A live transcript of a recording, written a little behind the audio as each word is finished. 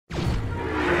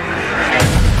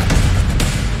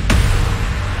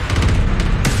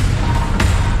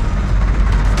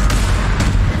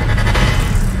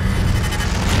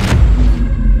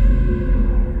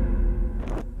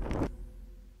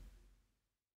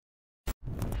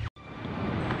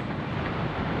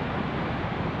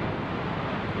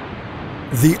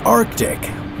The Arctic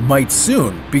might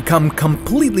soon become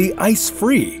completely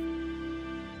ice-free.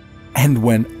 And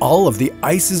when all of the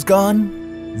ice is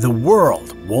gone, the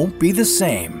world won't be the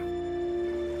same.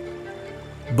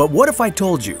 But what if I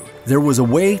told you there was a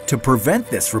way to prevent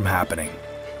this from happening,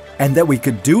 and that we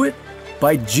could do it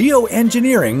by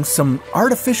geoengineering some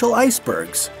artificial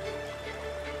icebergs?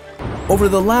 Over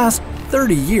the last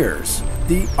 30 years,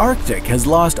 the Arctic has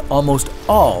lost almost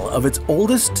all of its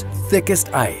oldest,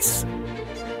 thickest ice.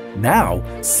 Now,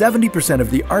 70%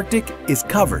 of the Arctic is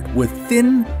covered with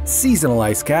thin, seasonal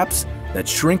ice caps that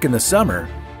shrink in the summer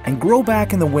and grow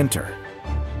back in the winter.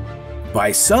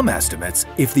 By some estimates,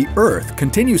 if the Earth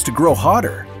continues to grow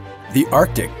hotter, the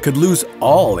Arctic could lose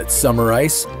all its summer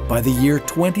ice by the year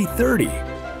 2030.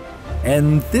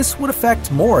 And this would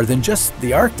affect more than just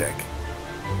the Arctic.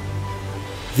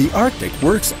 The Arctic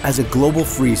works as a global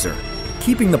freezer,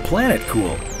 keeping the planet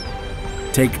cool.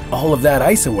 Take all of that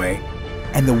ice away,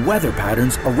 and the weather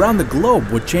patterns around the globe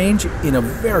would change in a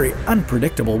very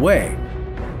unpredictable way.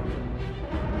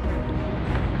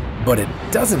 But it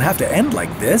doesn't have to end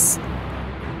like this.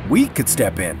 We could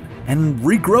step in and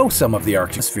regrow some of the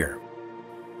Arctic sphere.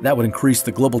 That would increase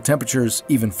the global temperatures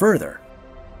even further.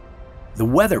 The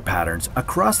weather patterns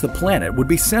across the planet would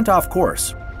be sent off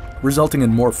course, resulting in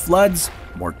more floods,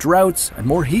 more droughts, and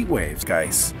more heat waves,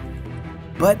 guys.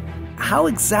 But how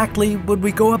exactly would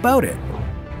we go about it?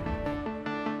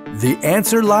 The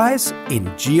answer lies in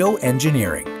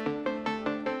geoengineering.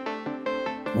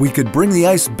 We could bring the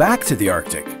ice back to the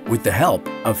Arctic with the help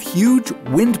of huge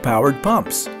wind-powered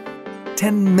pumps,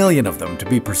 10 million of them to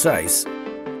be precise.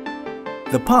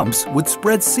 The pumps would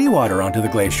spread seawater onto the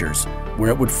glaciers, where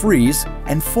it would freeze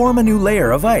and form a new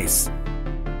layer of ice.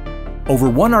 Over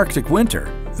one Arctic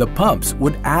winter, the pumps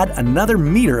would add another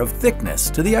meter of thickness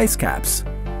to the ice caps.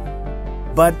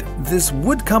 But this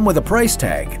would come with a price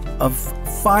tag of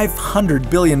 $500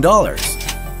 billion.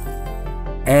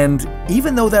 And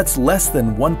even though that's less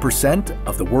than 1%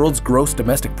 of the world's gross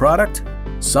domestic product,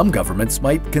 some governments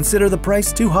might consider the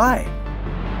price too high.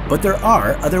 But there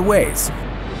are other ways.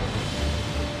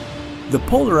 The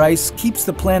polar ice keeps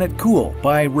the planet cool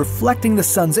by reflecting the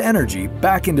sun's energy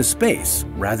back into space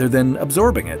rather than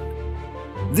absorbing it.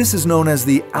 This is known as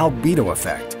the albedo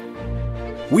effect.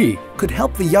 We could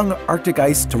help the young Arctic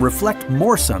ice to reflect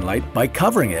more sunlight by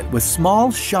covering it with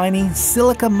small, shiny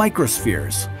silica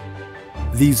microspheres.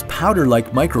 These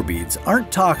powder-like microbeads aren't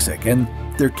toxic, and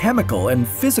their chemical and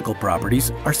physical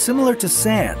properties are similar to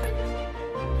sand.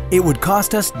 It would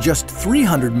cost us just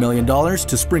 $300 million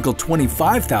to sprinkle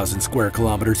 25,000 square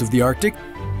kilometers of the Arctic,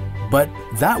 but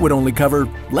that would only cover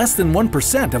less than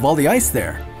 1% of all the ice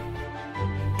there.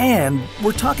 And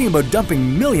we're talking about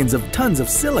dumping millions of tons of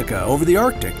silica over the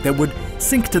Arctic that would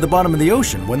sink to the bottom of the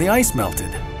ocean when the ice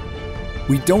melted.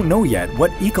 We don't know yet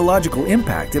what ecological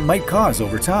impact it might cause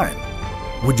over time.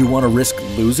 Would you want to risk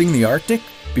losing the Arctic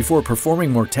before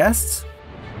performing more tests?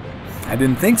 I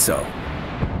didn't think so.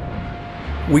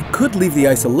 We could leave the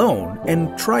ice alone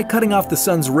and try cutting off the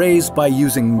sun's rays by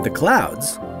using the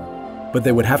clouds, but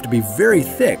they would have to be very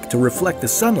thick to reflect the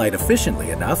sunlight efficiently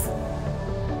enough.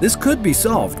 This could be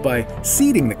solved by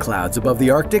seeding the clouds above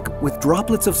the Arctic with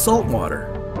droplets of salt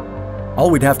water. All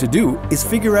we'd have to do is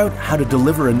figure out how to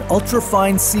deliver an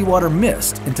ultra-fine seawater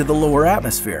mist into the lower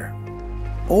atmosphere.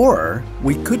 Or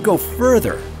we could go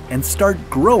further and start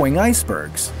growing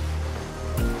icebergs.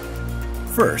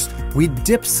 First, we'd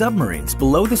dip submarines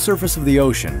below the surface of the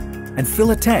ocean and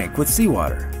fill a tank with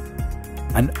seawater.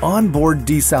 An onboard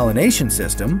desalination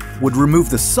system would remove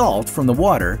the salt from the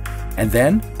water, and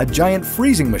then a giant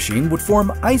freezing machine would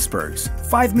form icebergs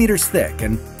 5 meters thick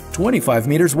and 25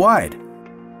 meters wide.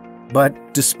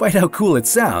 But despite how cool it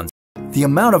sounds, the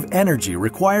amount of energy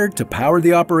required to power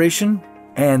the operation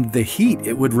and the heat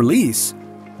it would release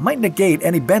might negate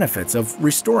any benefits of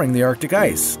restoring the Arctic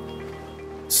ice.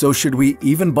 So should we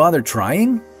even bother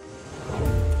trying?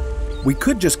 We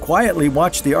could just quietly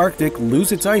watch the Arctic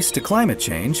lose its ice to climate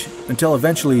change until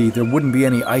eventually there wouldn't be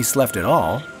any ice left at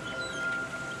all.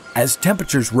 As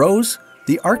temperatures rose,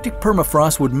 the Arctic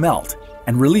permafrost would melt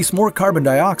and release more carbon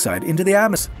dioxide into the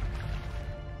atmosphere.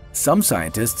 Some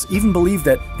scientists even believe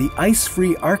that the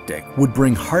ice-free Arctic would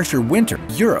bring harsher winter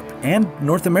to Europe and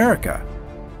North America.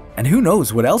 And who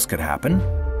knows what else could happen?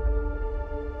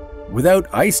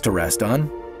 Without ice to rest on,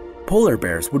 polar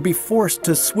bears would be forced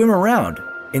to swim around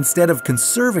instead of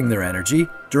conserving their energy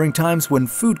during times when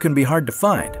food can be hard to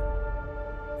find.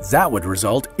 That would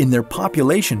result in their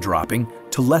population dropping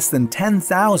to less than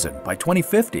 10,000 by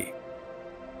 2050.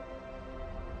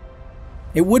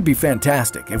 It would be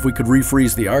fantastic if we could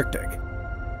refreeze the Arctic.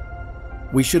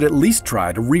 We should at least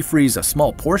try to refreeze a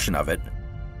small portion of it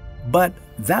But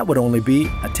that would only be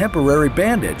a temporary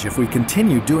bandage if we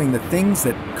continue doing the things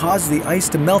that cause the ice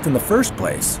to melt in the first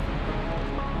place.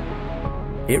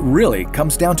 It really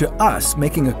comes down to us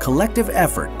making a collective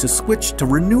effort to switch to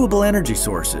renewable energy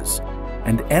sources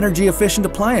and energy-efficient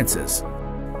appliances,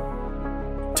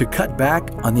 to cut back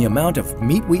on the amount of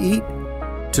meat we eat,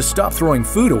 to stop throwing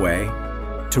food away,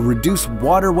 to reduce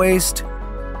water waste,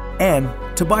 and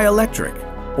to buy electric,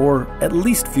 or at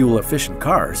least fuel-efficient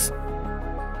cars.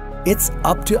 It's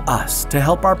up to us to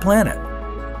help our planet.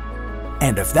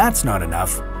 And if that's not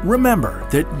enough, remember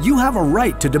that you have a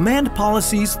right to demand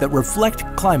policies that reflect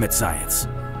climate science.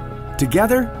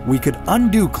 Together, we could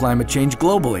undo climate change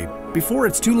globally before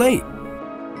it's too late.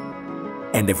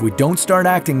 And if we don't start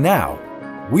acting now,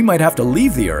 we might have to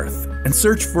leave the Earth and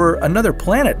search for another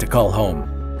planet to call home.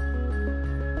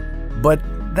 But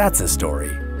that's a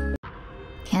story.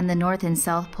 Can the North and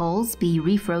South Poles be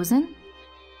refrozen?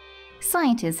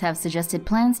 Scientists have suggested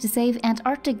plans to save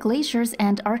Antarctic glaciers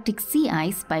and Arctic sea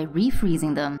ice by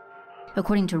refreezing them.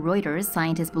 According to Reuters,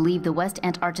 scientists believe the West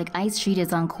Antarctic ice sheet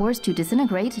is on course to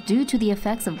disintegrate due to the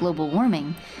effects of global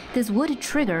warming. This would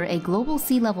trigger a global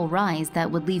sea level rise that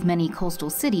would leave many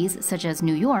coastal cities, such as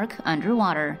New York,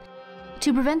 underwater.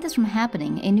 To prevent this from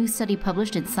happening, a new study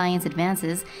published in Science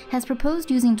Advances has proposed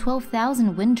using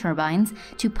 12,000 wind turbines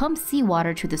to pump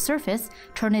seawater to the surface,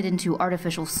 turn it into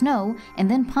artificial snow, and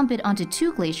then pump it onto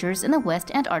 2 glaciers in the West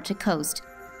Antarctic coast.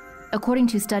 According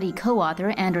to study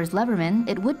co-author Anders Leverman,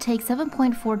 it would take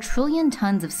 7.4 trillion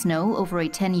tons of snow over a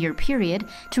 10-year period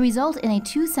to result in a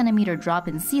 2-centimeter drop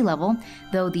in sea level,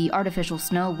 though the artificial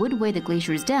snow would weigh the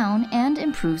glaciers down and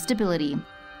improve stability.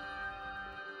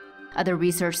 Other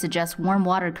research suggests warm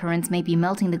water currents may be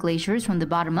melting the glaciers from the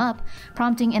bottom up,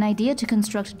 prompting an idea to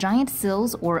construct giant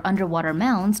sills or underwater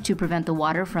mounds to prevent the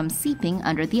water from seeping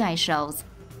under the ice shelves.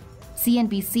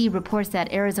 CNBC reports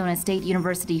that Arizona State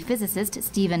University physicist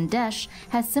Stephen Desch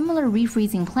has similar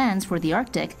refreezing plans for the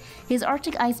Arctic. His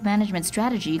Arctic ice management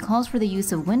strategy calls for the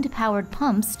use of wind-powered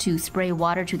pumps to spray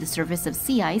water to the surface of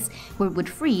sea ice, where it would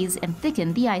freeze and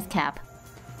thicken the ice cap.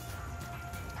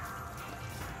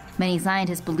 Many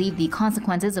scientists believe the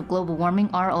consequences of global warming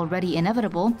are already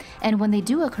inevitable, and when they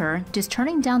do occur, just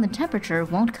turning down the temperature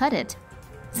won't cut it.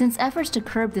 Since efforts to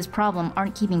curb this problem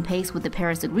aren't keeping pace with the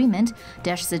Paris Agreement,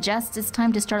 Desch suggests it's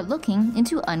time to start looking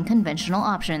into unconventional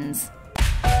options.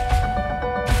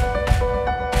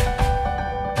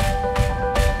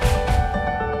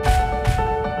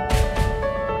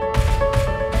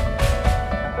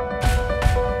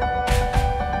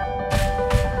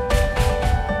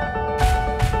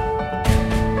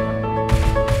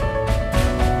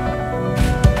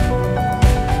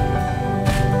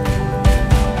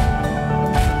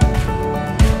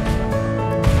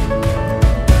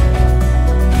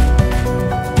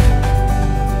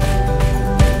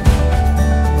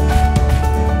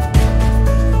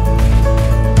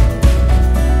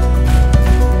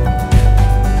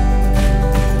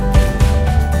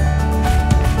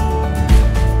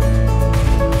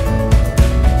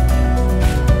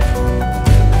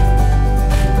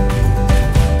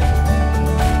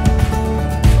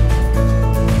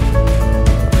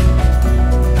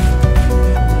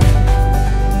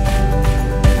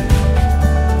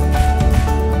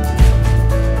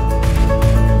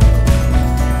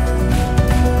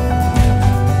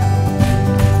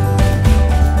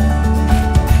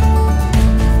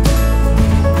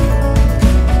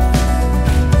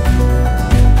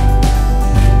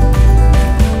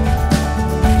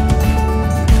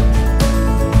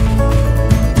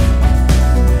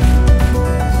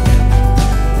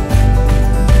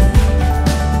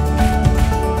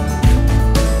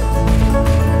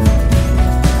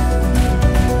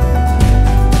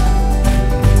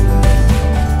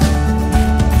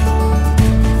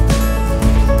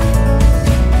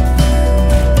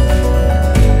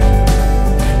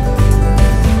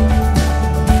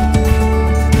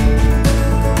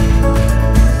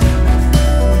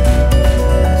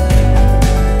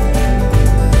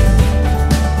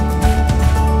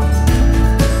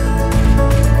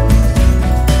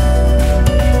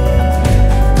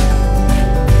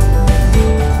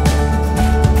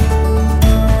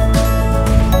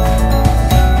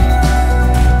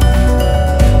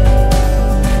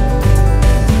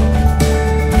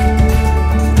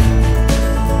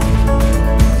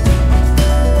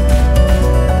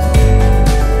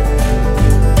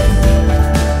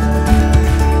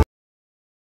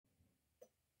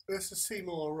 This is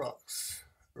Seymour Rocks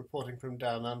reporting from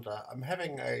down under. I'm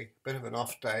having a bit of an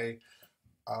off day,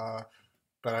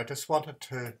 but I just wanted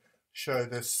to show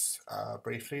this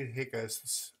briefly. Here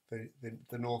goes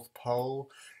the North Pole,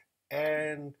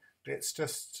 and let's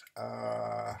just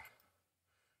go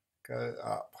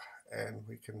up and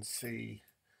we can see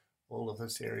all of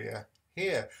this area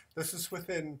here. This is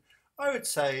within, I would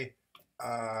say,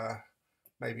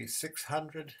 maybe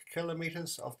 600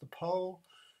 kilometers of the pole,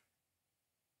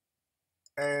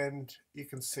 and you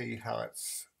can see how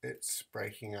it's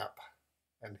breaking up.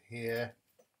 And here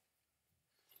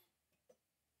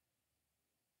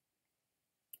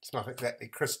it's not exactly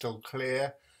crystal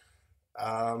clear,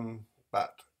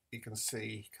 but you can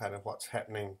see kind of what's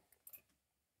happening.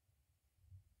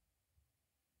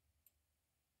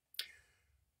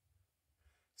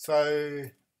 So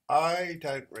I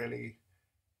don't really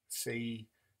see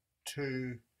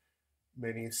too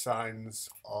many signs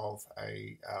of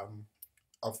the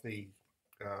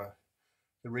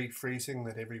refreezing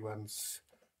that everyone's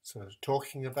sort of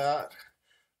talking about.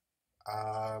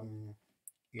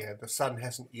 Yeah, the sun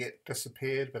hasn't yet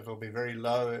disappeared, but it'll be very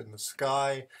low in the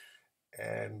sky,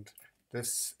 and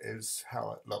this is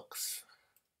how it looks.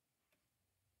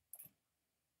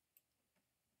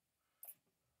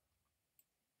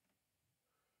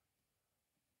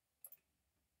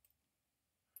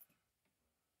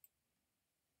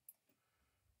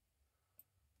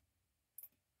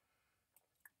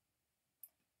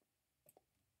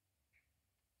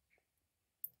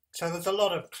 So there's a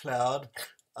lot of cloud,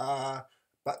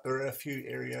 but there are a few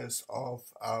areas of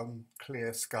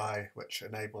clear sky which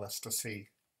enable us to see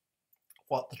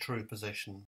what the true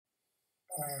position.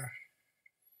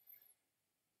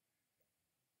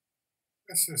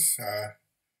 This is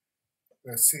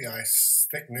the sea ice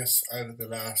thickness over the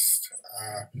last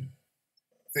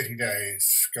 30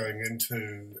 days going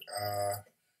into a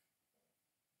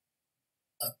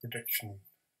prediction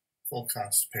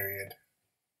forecast period.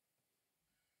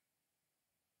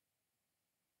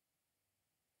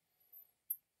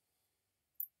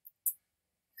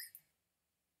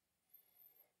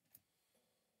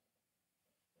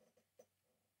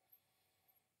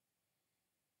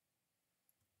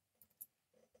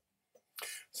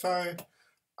 So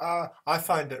I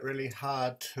find it really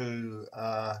hard to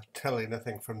tell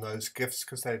anything from those GIFs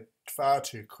because they're far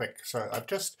too quick. So I've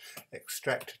just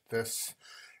extracted this,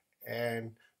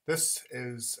 and this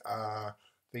is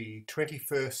the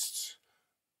 21st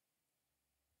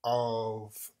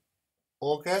of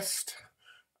August,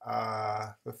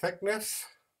 the thickness,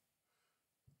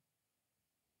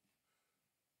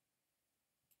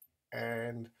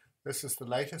 and this is the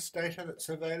latest data that's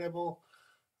available.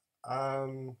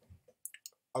 On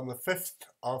the 5th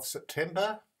of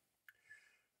September.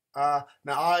 Now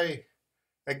I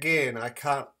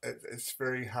can't, it's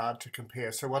very hard to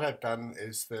compare. So what I've done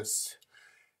is this.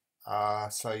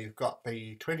 So you've got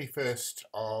the 21st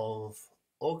of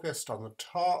August on the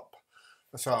top,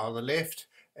 so on the left,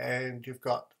 and you've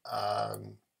got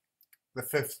the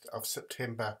 5th of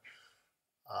September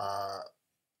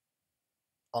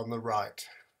on the right.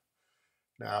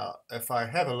 Now, if I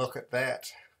have a look at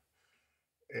that,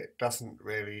 it doesn't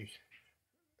really,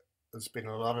 there's been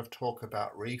a lot of talk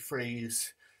about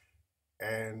refreeze,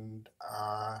 and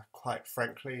quite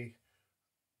frankly,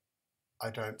 I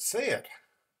don't see it.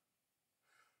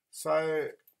 So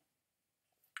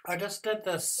I just did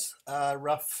this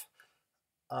rough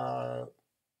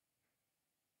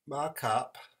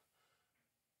markup,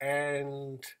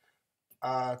 and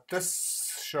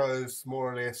this shows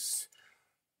more or less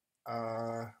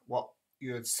what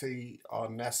you would see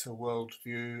on NASA World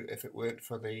View if it weren't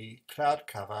for the cloud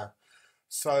cover.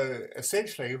 So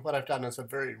essentially what I've done is a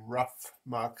very rough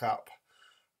markup,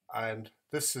 and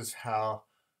this is how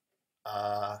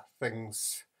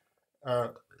things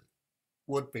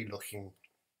would be looking.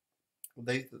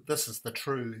 This is the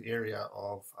true area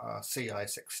of sea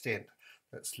ice extent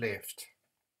that's left.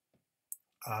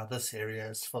 This area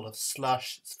is full of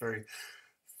slush, it's very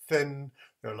thin,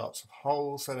 there are lots of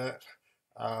holes in it.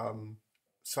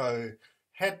 So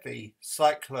had the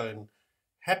cyclone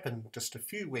happened just a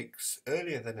few weeks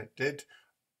earlier than it did,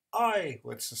 I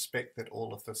would suspect that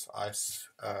all of this ice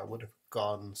would have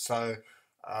gone. So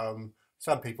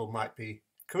some people might be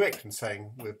correct in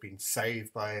saying we've been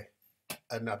saved by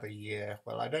another year.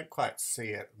 Well, I don't quite see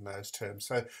it in those terms.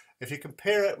 So if you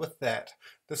compare it with that,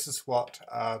 this is what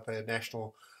the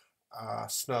National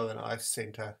Snow and Ice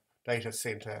Centre Data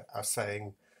Centre are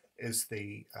saying is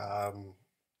the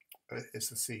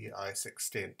sea ice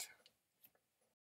extent.